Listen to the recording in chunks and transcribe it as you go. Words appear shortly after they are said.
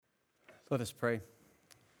Let us pray.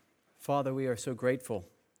 Father, we are so grateful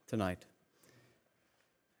tonight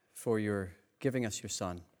for your giving us your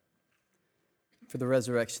Son, for the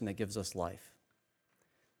resurrection that gives us life.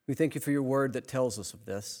 We thank you for your word that tells us of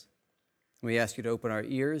this. We ask you to open our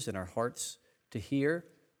ears and our hearts to hear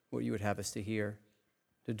what you would have us to hear,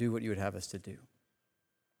 to do what you would have us to do.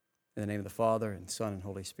 In the name of the Father, and Son, and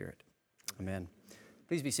Holy Spirit. Amen.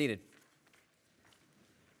 Please be seated.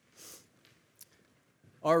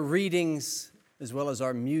 Our readings, as well as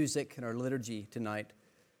our music and our liturgy tonight,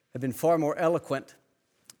 have been far more eloquent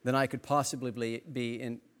than I could possibly be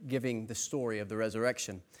in giving the story of the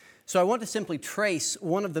resurrection. So I want to simply trace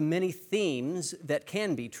one of the many themes that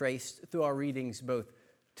can be traced through our readings both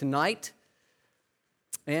tonight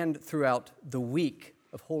and throughout the week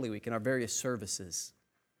of Holy Week in our various services.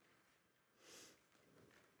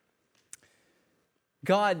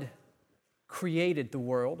 God created the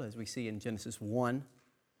world, as we see in Genesis 1,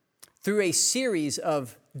 through a series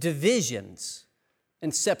of divisions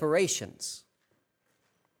and separations.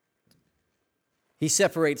 He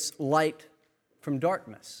separates light from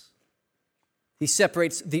darkness. He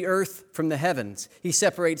separates the earth from the heavens. He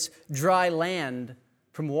separates dry land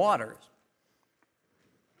from waters.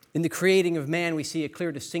 In the creating of man, we see a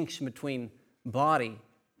clear distinction between body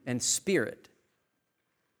and spirit.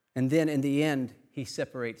 And then in the end, he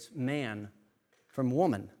separates man from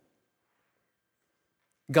woman.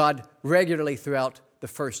 God regularly throughout the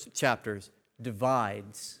first chapters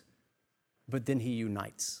divides, but then he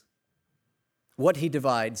unites. What he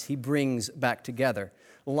divides, he brings back together.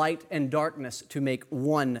 Light and darkness to make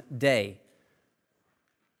one day.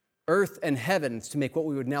 Earth and heavens to make what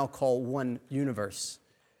we would now call one universe.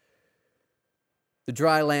 The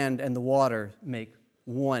dry land and the water make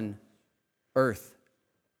one earth.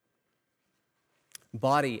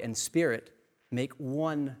 Body and spirit make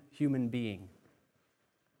one human being.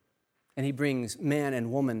 And he brings man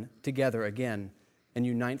and woman together again and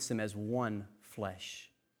unites them as one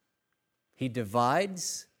flesh. He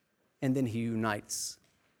divides and then he unites.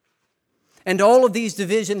 And all of these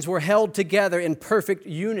divisions were held together in perfect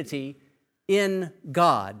unity in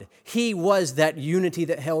God. He was that unity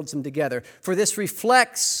that held them together. For this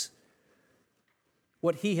reflects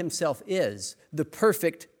what he himself is, the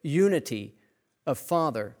perfect unity of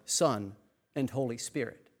Father, Son, and Holy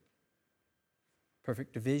Spirit.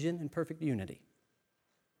 Perfect division and perfect unity.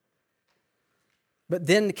 But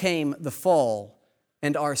then came the fall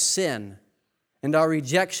and our sin and our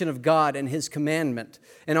rejection of God and his commandment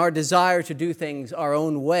and our desire to do things our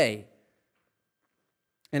own way.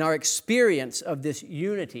 And our experience of this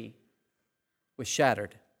unity was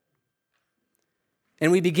shattered.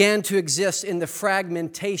 And we began to exist in the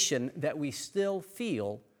fragmentation that we still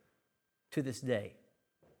feel to this day.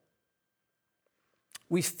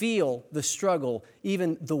 We feel the struggle,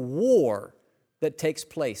 even the war that takes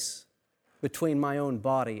place between my own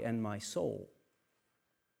body and my soul.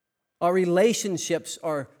 Our relationships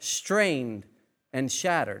are strained and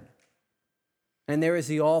shattered. And there is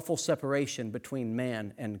the awful separation between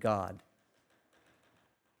man and God.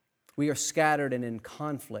 We are scattered and in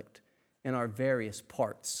conflict in our various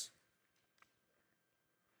parts.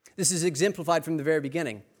 This is exemplified from the very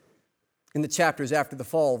beginning. In the chapters after the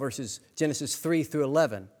fall, verses Genesis 3 through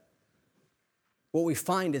 11, what we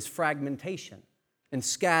find is fragmentation and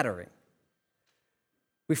scattering.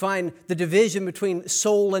 We find the division between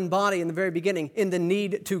soul and body in the very beginning in the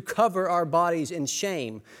need to cover our bodies in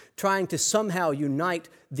shame, trying to somehow unite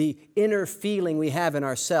the inner feeling we have in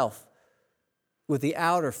ourselves with the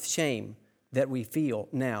outer shame that we feel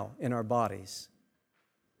now in our bodies.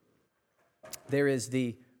 There is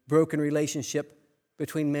the broken relationship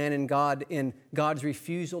between man and God in God's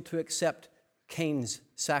refusal to accept Cain's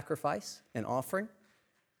sacrifice and offering,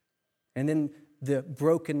 and then the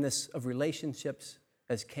brokenness of relationships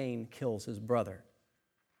as Cain kills his brother.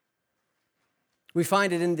 We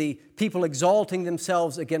find it in the people exalting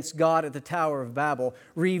themselves against God at the Tower of Babel,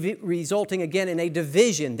 resulting again in a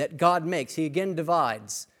division that God makes. He again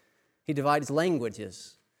divides. He divides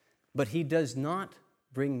languages, but he does not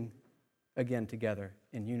bring again together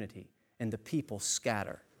in unity. And the people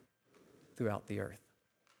scatter throughout the earth.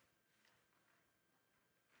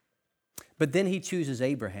 But then he chooses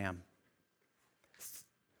Abraham,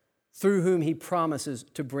 through whom he promises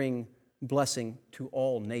to bring blessing to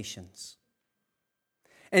all nations.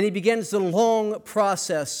 And he begins the long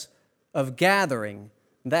process of gathering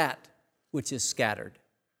that which is scattered.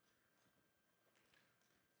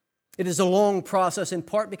 It is a long process in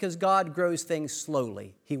part because God grows things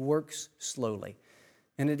slowly. He works slowly.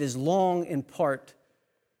 And it is long in part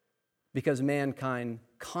because mankind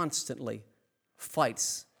constantly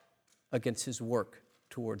fights against his work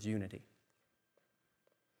towards unity.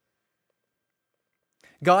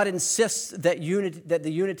 God insists that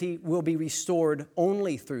the unity will be restored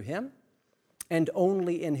only through Him and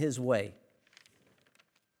only in His way.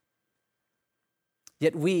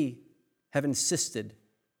 Yet we have insisted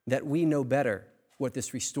that we know better what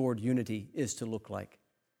this restored unity is to look like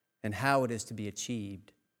and how it is to be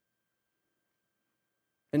achieved.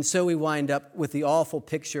 And so we wind up with the awful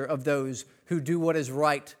picture of those who do what is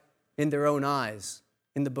right in their own eyes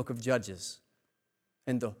in the book of Judges,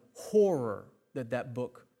 and the horror that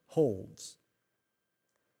book holds.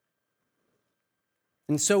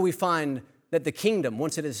 And so we find that the kingdom,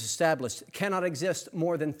 once it is established, cannot exist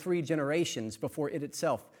more than 3 generations before it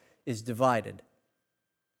itself is divided.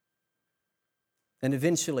 And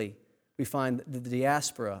eventually, we find the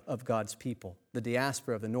diaspora of God's people, the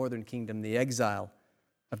diaspora of the northern kingdom, the exile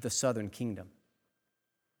of the southern kingdom.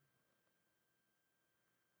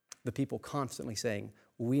 The people constantly saying,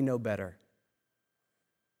 we know better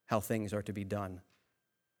how things are to be done.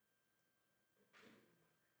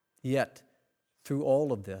 Yet, through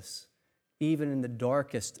all of this, even in the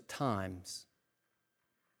darkest times,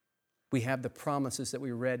 we have the promises that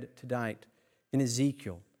we read tonight in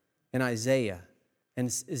Ezekiel, in Isaiah,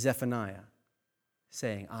 and Zephaniah,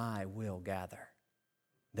 saying, I will gather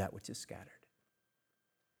that which is scattered.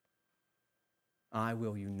 I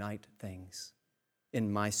will unite things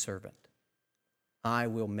in my servant. I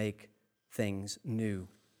will make things new.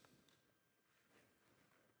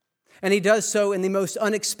 And He does so in the most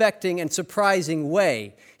unexpected and surprising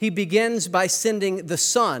way. He begins by sending the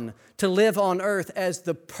Son to live on earth as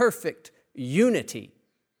the perfect unity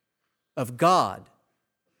of God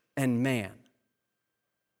and man.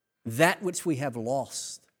 That which we have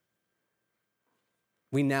lost,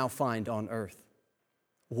 we now find on earth,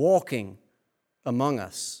 walking among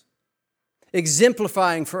us,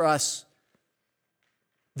 exemplifying for us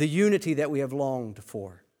the unity that we have longed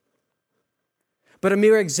for. But a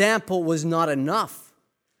mere example was not enough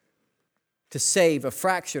to save a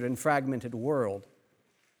fractured and fragmented world.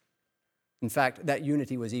 In fact, that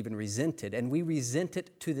unity was even resented, and we resent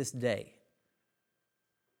it to this day.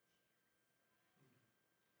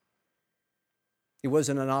 It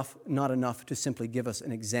wasn't not enough to simply give us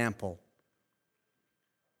an example.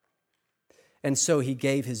 And so He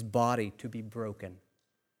gave His body to be broken.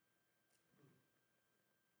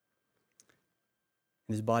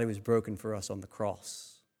 And His body was broken for us on the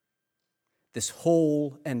cross. This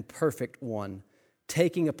whole and perfect one,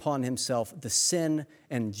 taking upon Himself the sin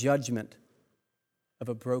and judgment of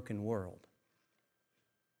a broken world.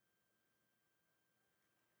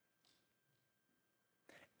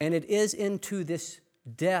 And it is into this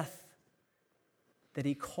death that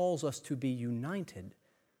He calls us to be united.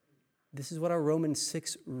 This is what our Romans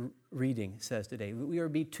 6 reading says today. We are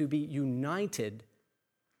to be united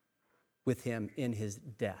with Him in His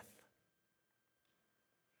death.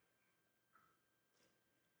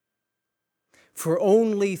 For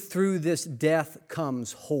only through this death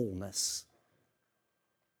comes wholeness.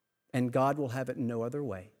 And God will have it no other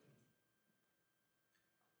way.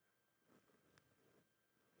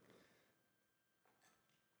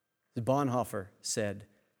 Bonhoeffer said,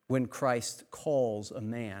 when Christ calls a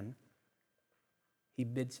man, He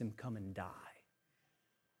bids him come and die.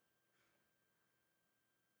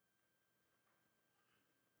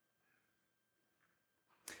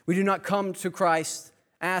 We do not come to Christ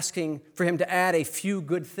asking for Him to add a few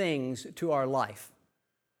good things to our life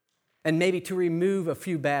and maybe to remove a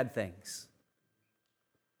few bad things.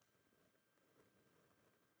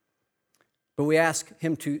 But we ask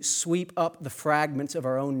Him to sweep up the fragments of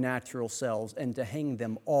our own natural selves and to hang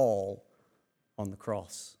them all on the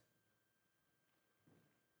cross.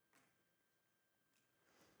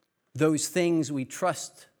 Those things we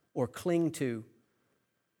trust or cling to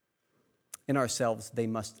in ourselves, they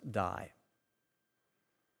must die.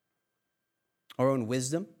 Our own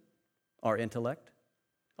wisdom, our intellect,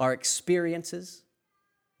 our experiences,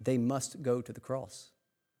 they must go to the cross.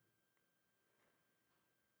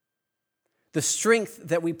 The strength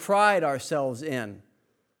that we pride ourselves in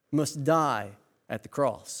must die at the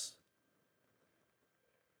cross.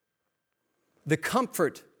 The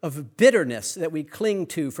comfort of bitterness that we cling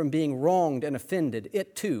to from being wronged and offended,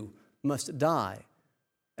 it too must die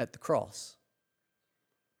at the cross.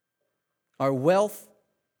 Our wealth,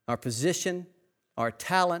 our position, our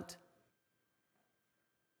talent,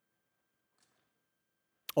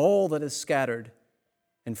 all that is scattered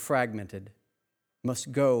and fragmented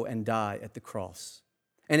must go and die at the cross.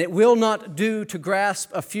 And it will not do to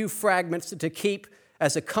grasp a few fragments to keep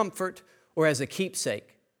as a comfort or as a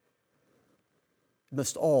keepsake. It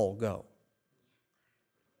must all go.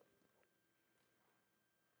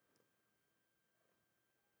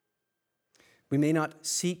 We may not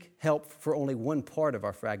seek help for only one part of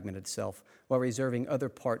our fragmented self while reserving other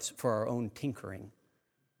parts for our own tinkering.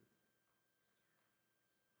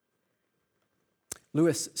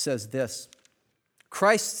 Lewis says this,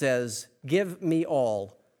 Christ says, "Give me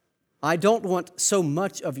all. I don't want so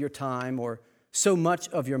much of your time or so much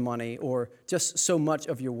of your money or just so much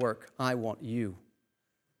of your work. I want you.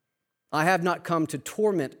 I have not come to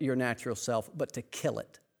torment your natural self, but to kill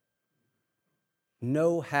it.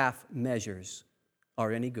 No half measures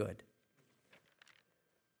are any good.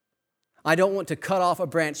 I don't want to cut off a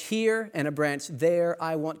branch here and a branch there.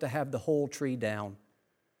 I want to have the whole tree down.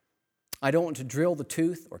 I don't want to drill the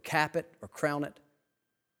tooth or cap it or crown it,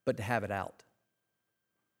 but to have it out.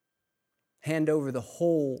 Hand over the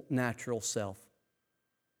whole natural self,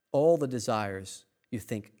 all the desires you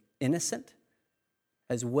think innocent,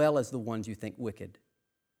 as well as the ones you think wicked,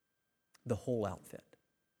 the whole outfit."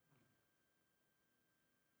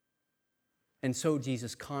 And so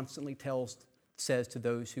Jesus constantly says to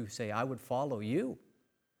those who say, "I would follow you.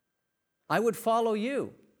 I would follow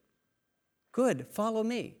you. Good, follow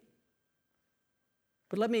me.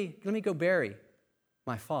 But let me go bury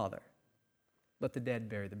my father. Let the dead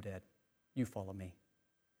bury the dead. You follow me.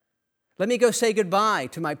 Let me go say goodbye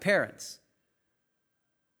to my parents.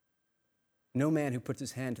 No man who puts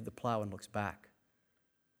his hand to the plow and looks back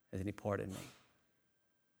has any part in me.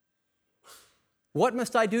 What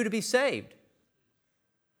must I do to be saved?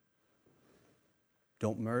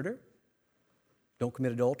 Don't murder. Don't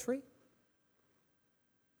commit adultery.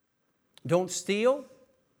 Don't steal.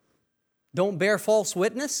 Don't bear false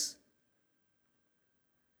witness.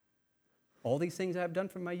 All these things I have done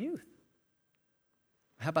from my youth.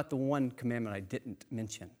 How about the one commandment I didn't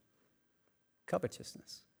mention?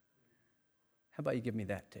 Covetousness. How about you give me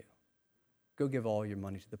that too? Go give all your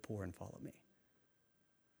money to the poor and follow me."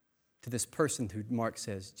 To this person who Mark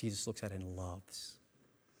says Jesus looks at and loves.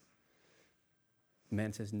 The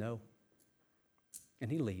man says no.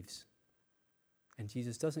 And he leaves. And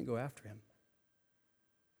Jesus doesn't go after him.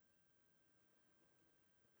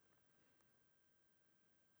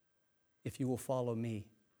 If you will follow me,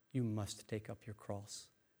 you must take up your cross.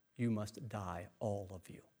 You must die, all of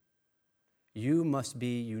you. You must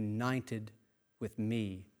be united with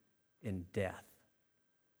me in death.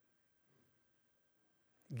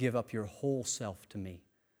 Give up your whole self to me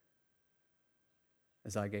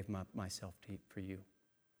as I gave myself for you.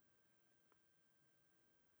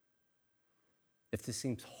 If this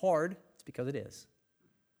seems hard, it's because it is.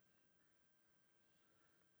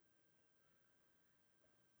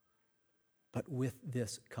 But with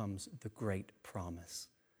this comes the great promise.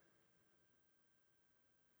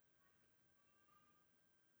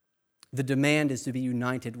 The demand is to be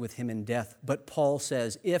united with him in death. But Paul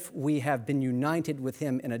says, if we have been united with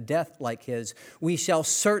him in a death like his, we shall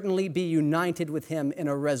certainly be united with him in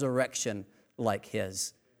a resurrection like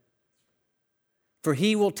his. For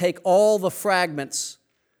he will take all the fragments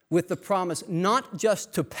with the promise not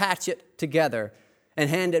just to patch it together and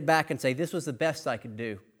hand it back and say, this was the best I could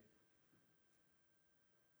do,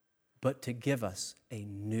 but to give us a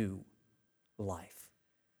new life.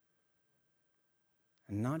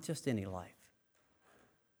 And not just any life,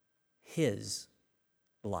 his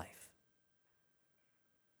life.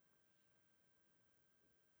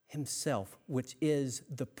 Himself, which is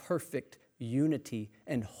the perfect unity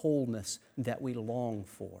and wholeness that we long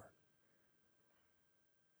for.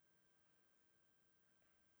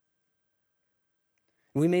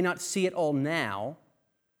 We may not see it all now,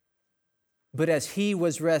 but as he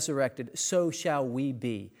was resurrected, so shall we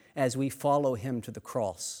be as we follow him to the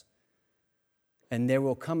cross. And there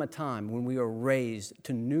will come a time when we are raised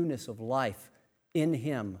to newness of life in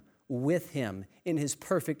him, with him, in his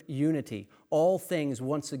perfect unity, all things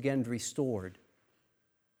once again restored.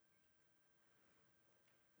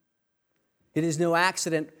 It is no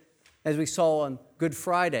accident, as we saw on Good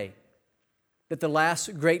Friday, that the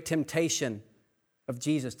last great temptation of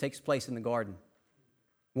Jesus takes place in the garden.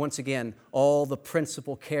 Once again, all the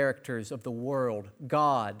principal characters of the world,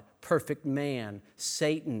 God, perfect man,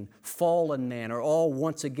 Satan, fallen man, are all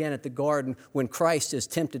once again at the garden when Christ is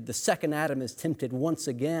tempted. The second Adam is tempted once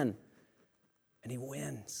again, and he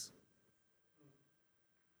wins.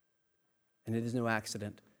 And it is no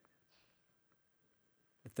accident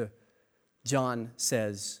that John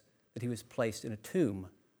says that he was placed in a tomb,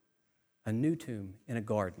 a new tomb in a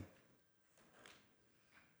garden.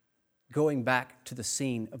 Going back to the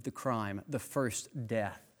scene of the crime, the first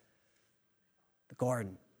death, the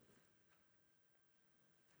garden,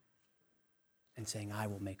 and saying, I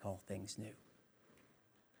will make all things new.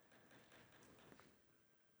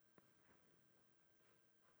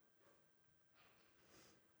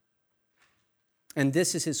 And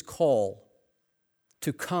this is his call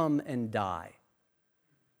to come and die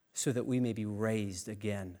so that we may be raised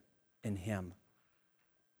again in him.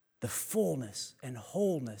 The fullness and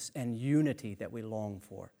wholeness and unity that we long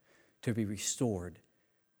for to be restored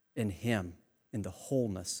in him, in the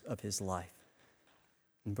wholeness of his life.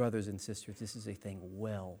 And brothers and sisters, this is a thing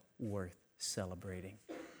well worth celebrating.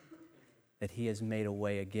 That he has made a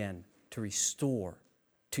way again to restore,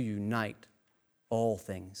 to unite all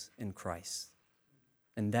things in Christ.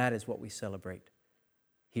 And that is what we celebrate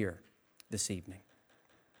here this evening.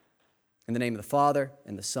 In the name of the Father,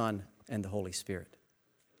 and the Son, and the Holy Spirit.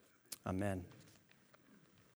 Amen.